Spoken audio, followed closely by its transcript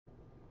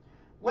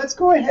let's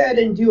go ahead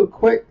and do a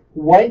quick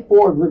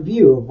whiteboard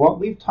review of what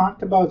we've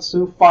talked about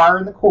so far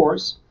in the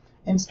course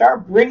and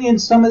start bringing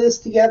some of this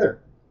together.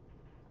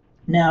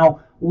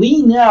 Now,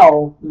 we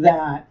know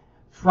that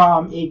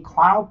from a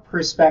cloud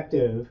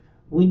perspective,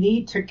 we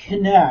need to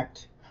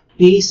connect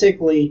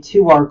basically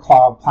to our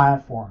cloud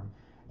platform.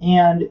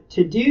 And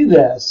to do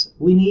this,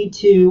 we need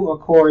to,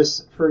 of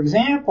course, for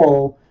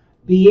example,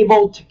 be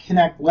able to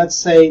connect, let's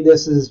say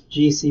this is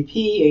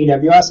GCP,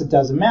 AWS, it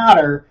doesn't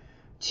matter,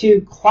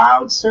 to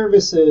cloud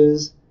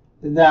services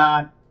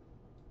that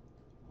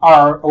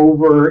are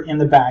over in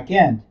the back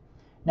end.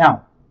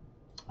 Now,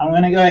 I'm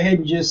going to go ahead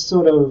and just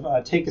sort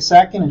of take a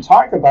second and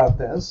talk about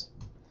this.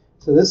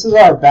 So this is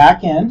our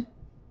back end.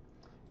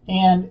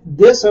 And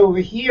this over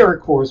here,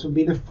 of course, would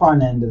be the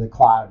front end of the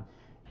cloud.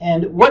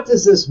 And what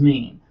does this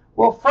mean?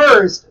 Well,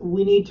 first,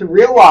 we need to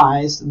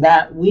realize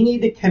that we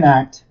need to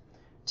connect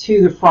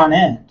to the front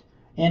end.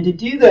 And to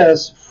do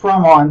this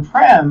from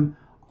on-prem,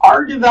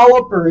 our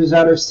developers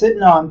that are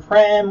sitting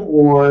on-prem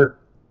or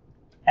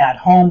at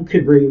home,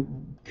 could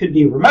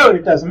be remote,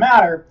 it doesn't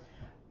matter,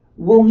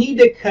 will need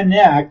to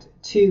connect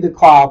to the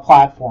cloud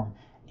platform.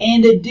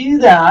 And to do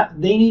that,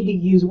 they need to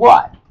use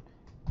what?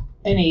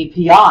 An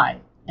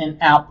API, an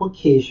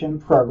application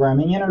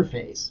programming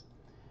interface.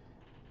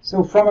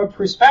 So from a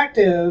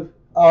perspective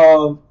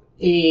of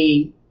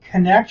a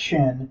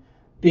connection,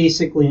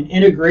 basically an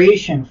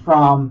integration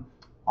from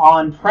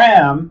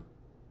on-prem,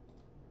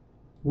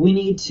 we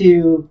need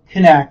to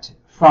connect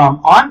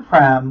from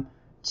on-prem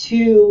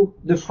to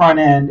the front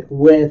end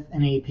with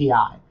an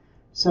API.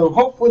 So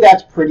hopefully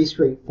that's pretty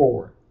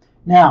straightforward.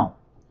 Now,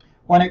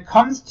 when it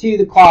comes to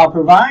the cloud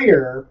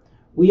provider,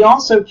 we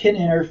also can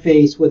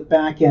interface with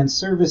back-end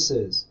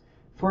services.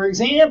 For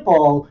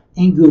example,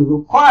 in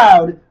Google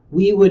Cloud,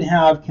 we would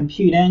have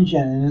Compute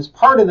Engine, and as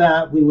part of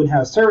that, we would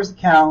have service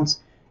accounts,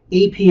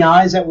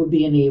 APIs that would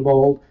be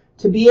enabled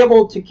to be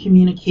able to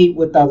communicate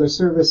with other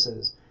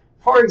services.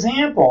 For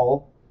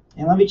example,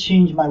 and let me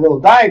change my little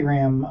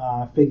diagram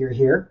figure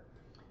here,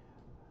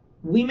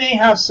 we may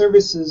have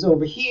services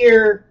over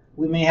here,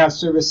 we may have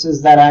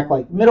services that act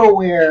like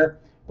middleware,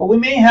 but we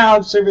may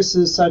have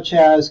services such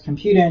as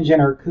Compute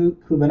Engine or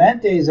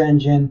Kubernetes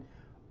Engine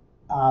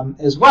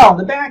as well in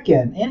the back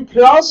end. And it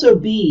could also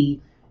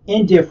be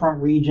in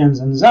different regions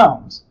and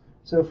zones.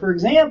 So for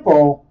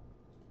example,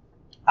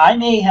 I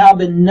may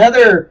have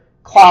another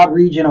cloud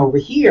region over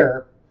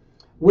here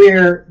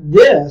where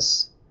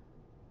this,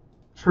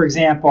 for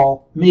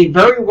example, may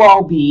very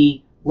well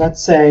be,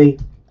 let's say,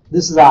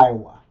 this is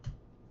Iowa.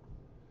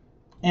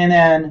 And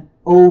then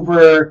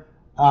over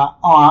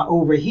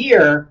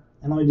here,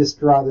 and let me just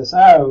draw this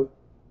out,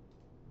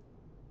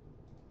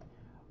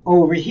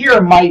 over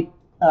here might,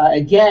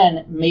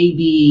 again,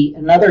 maybe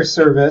another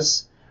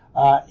service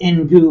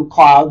in Google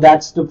Cloud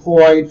that's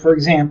deployed, for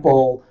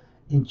example,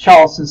 in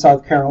Charleston,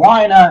 South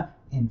Carolina,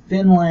 in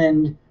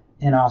Finland,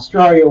 in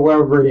Australia,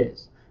 wherever it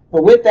is.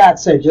 But with that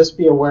said, just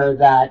be aware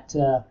that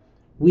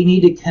we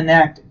need to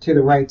connect to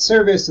the right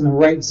service in the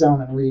right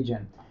zone and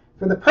region.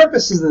 For the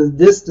purposes of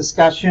this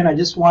discussion, I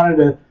just wanted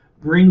to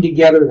bring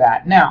together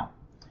that. Now,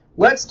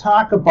 let's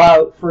talk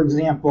about, for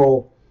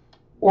example,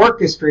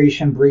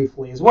 orchestration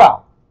briefly as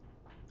well.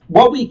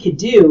 What we could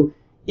do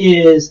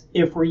is,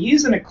 if we're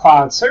using a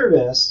cloud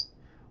service,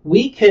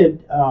 we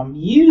could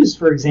use,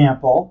 for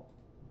example,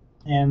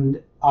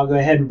 and I'll go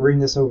ahead and bring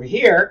this over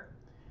here,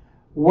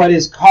 what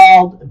is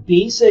called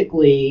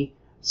basically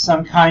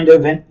some kind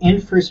of an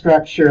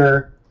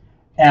infrastructure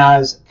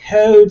as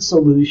code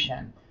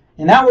solution.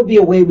 And that would be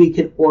a way we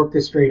could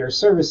orchestrate our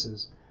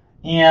services.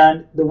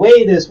 And the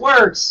way this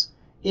works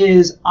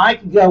is I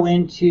could go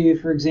into,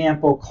 for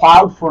example,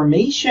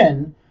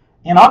 CloudFormation,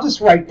 and I'll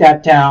just write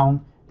that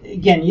down.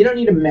 Again, you don't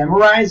need to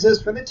memorize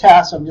this for the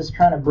test. I'm just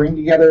trying to bring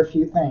together a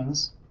few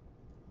things.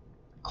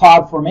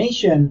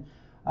 CloudFormation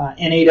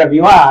in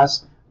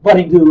AWS, but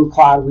in Google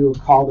Cloud, we would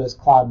call this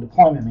Cloud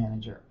Deployment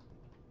Manager.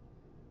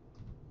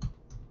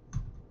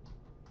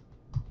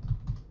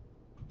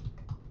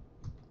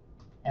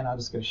 And I'll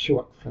just go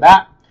short for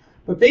that.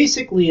 But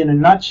basically, in a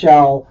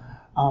nutshell,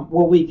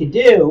 what we could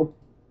do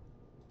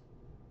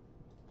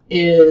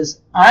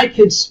is I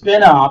could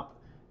spin up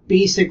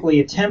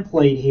basically a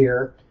template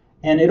here,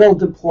 and it'll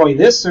deploy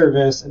this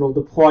service, it'll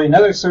deploy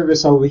another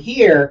service over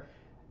here,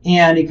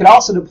 and it could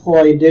also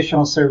deploy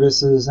additional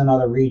services in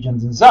other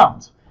regions and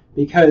zones,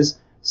 because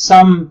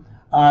some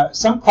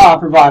cloud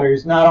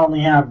providers not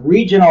only have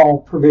regional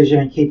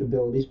provisioning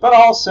capabilities, but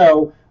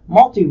also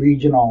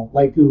multi-regional,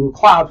 like Google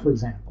Cloud, for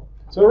example.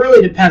 So it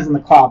really depends on the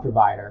cloud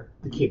provider,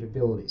 the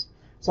capabilities.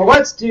 So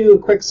let's do a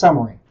quick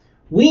summary.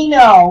 We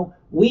know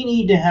we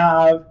need to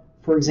have,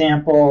 for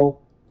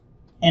example,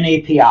 an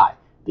API.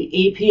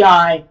 The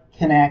API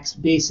connects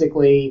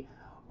basically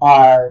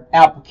our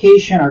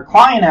application, our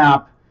client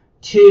app,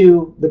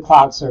 to the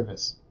cloud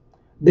service.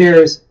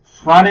 There's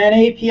front-end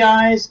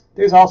APIs.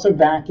 There's also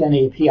back-end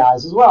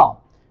APIs as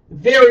well. It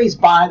varies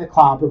by the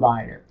cloud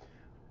provider.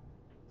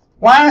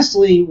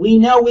 Lastly, we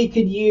know we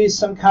could use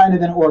some kind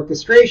of an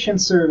orchestration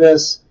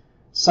service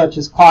such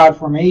as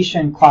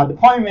CloudFormation, Cloud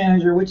Deployment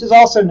Manager, which is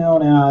also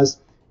known as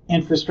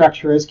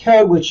Infrastructure as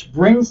Code, which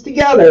brings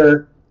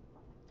together,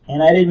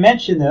 and I didn't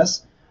mention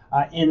this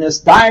in this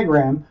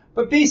diagram,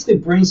 but basically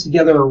brings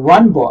together a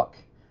run book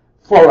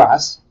for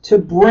us to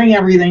bring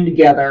everything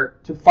together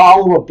to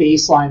follow a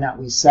baseline that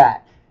we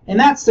set. And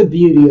that's the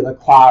beauty of the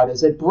cloud,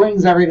 is it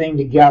brings everything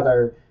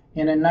together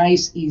in a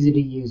nice, easy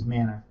to use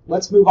manner.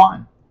 Let's move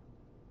on.